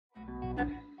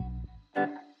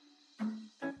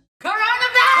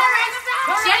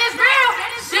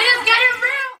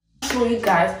show you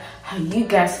guys how you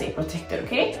guys stay protected,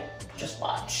 okay? Just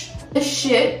watch. This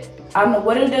shit, I don't know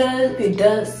what it does. It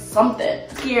does something.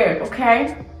 Scared,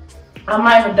 okay? I'm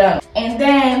not even done. And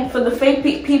then for the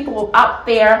fake people out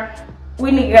there, we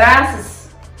need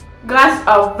glasses. Glasses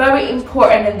are very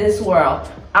important in this world.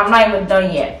 I'm not even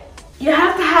done yet. You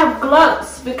have to have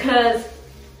gloves because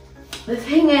the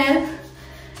thing is,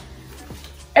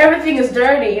 everything is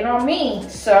dirty, you know what I mean?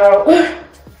 So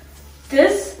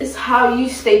this is how you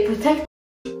stay protected.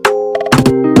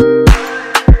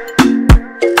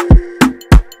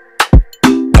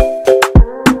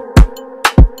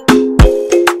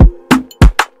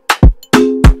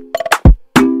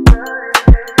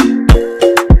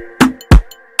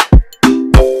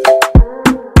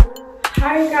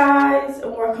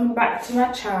 Welcome back to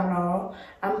my channel.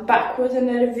 I'm back with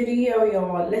another video,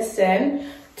 y'all. Listen,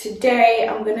 today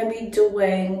I'm gonna be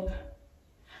doing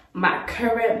my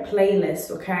current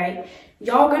playlist, okay?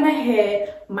 Y'all gonna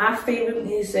hear my favorite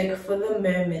music for the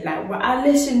moment, like what I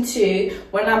listen to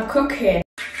when I'm cooking.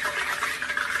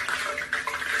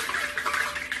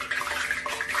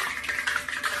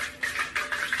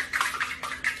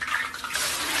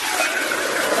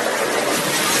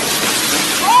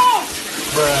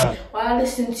 What I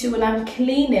listen to when I'm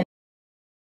cleaning.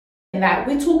 Like,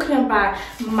 we're talking about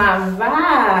my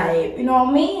vibe, you know what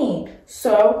I mean?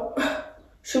 So,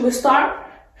 should we start?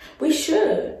 We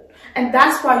should. And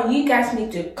that's why you guys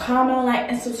need to comment, like,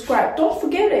 and subscribe. Don't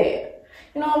forget it.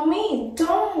 You know what I mean?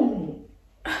 Don't.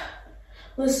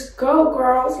 Let's go,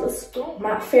 girls. Let's go.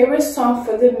 My favorite song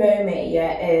for the moment,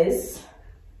 yeah, is...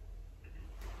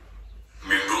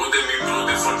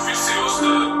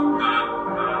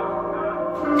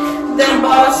 Den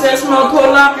bosses må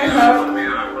kolla med her.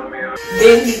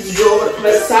 Baby går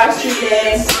Versace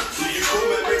den.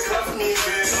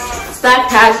 Stack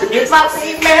cash med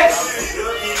Versace med.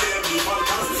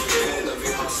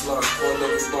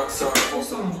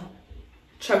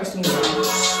 Chunkz and Filly.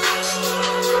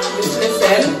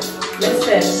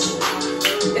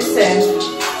 Listen.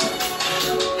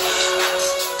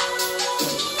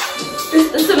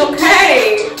 Listen,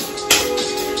 okay.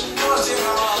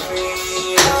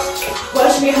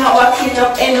 Watch me how I clean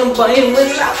up and nobody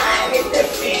will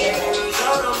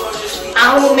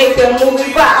I won't make a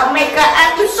movie, but I'll make an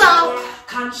episode.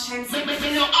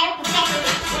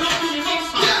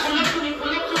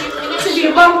 To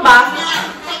your bumper.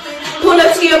 Pull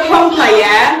up to your bumper,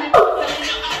 yeah?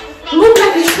 Move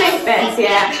like a snake dance,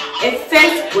 yeah? It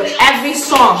fits with every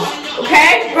song,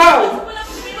 okay? Bro.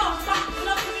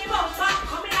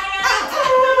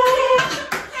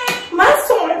 My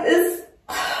song is...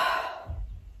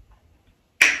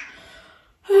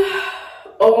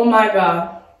 Oh my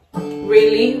god,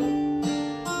 really?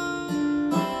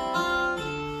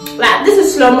 Like, this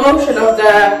is slow motion of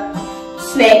the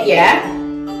snake, yeah?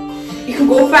 You can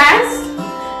go fast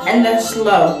and then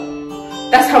slow.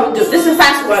 That's how we do it. This is a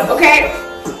fast one, okay?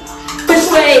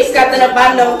 Which way? It's got the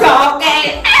bundle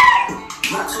cocaine.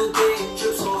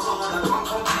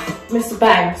 Mr.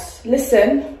 Banks,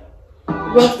 listen.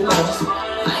 Work the notes.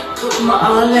 Put my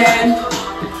all in.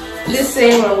 This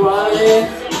ain't my wallet.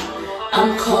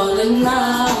 I'm calling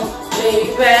now,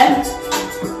 baby.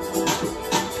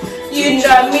 You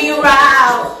drive me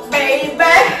round,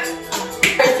 baby.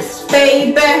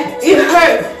 Baby, you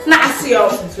hurt. Nah, I see you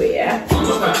listen to it, yeah.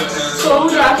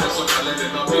 Soldier.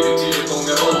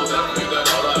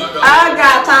 I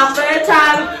got time for the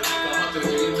time.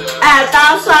 At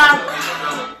that song.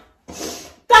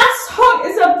 That song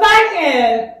is a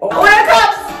banging. Wake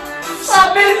up.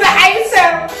 Stop it, the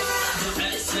answer.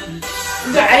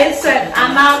 The answer,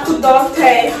 Anna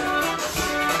Kudote,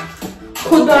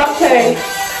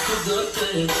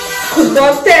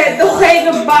 the way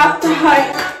the bath to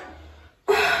hike.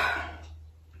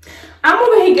 I'm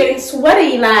over here getting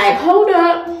sweaty, like, hold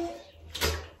up.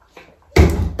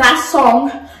 That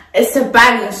song is a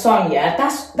banging song, yeah.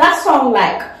 That song,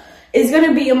 like, is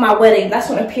gonna be in my wedding. That's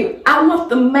what appears. I want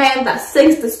the man that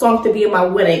sings the song to be in my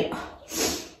wedding.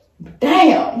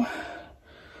 Damn.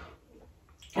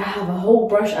 I have a whole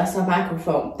brush as a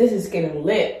microphone. This is getting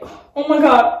lit. Oh my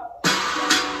god.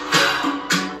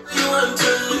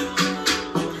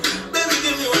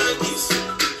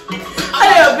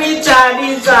 I be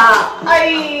Chinese.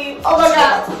 Oh my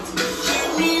god.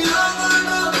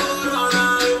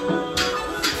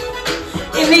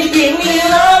 If you give me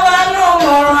love, I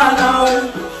know.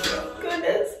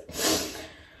 Goodness.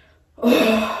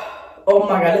 Oh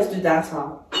my god, let's do that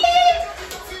song.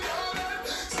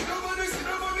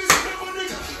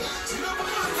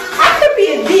 Be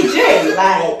a DJ,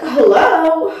 like,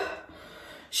 hello.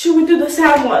 Should we do the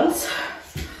sound ones?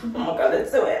 Oh my god,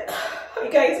 let's do it. You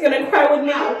guys gonna cry with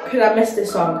me because I missed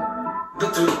this song.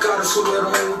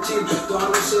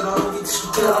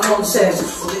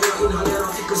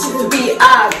 Be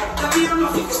up.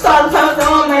 Start from the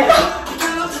moment.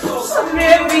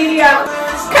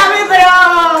 Coming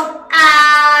through.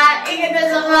 Ik heb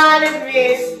dus een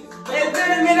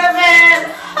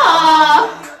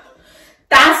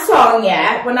that song,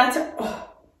 yeah. When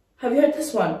have you heard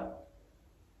this one?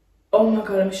 Oh my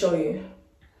god, let me show you.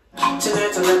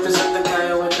 Tonight I represent the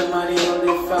guy with the money on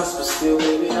the fast, but still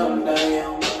living on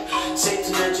down. Say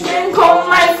tonight you can't call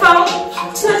my phone.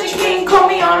 Tonight you can't call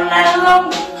me all night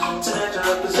long. Tonight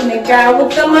I represent the guy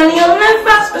with the money on the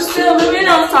fast, but still living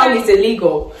on. Song is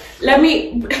illegal. Let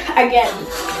me again.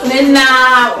 Then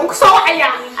I'm so I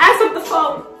answered the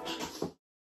phone.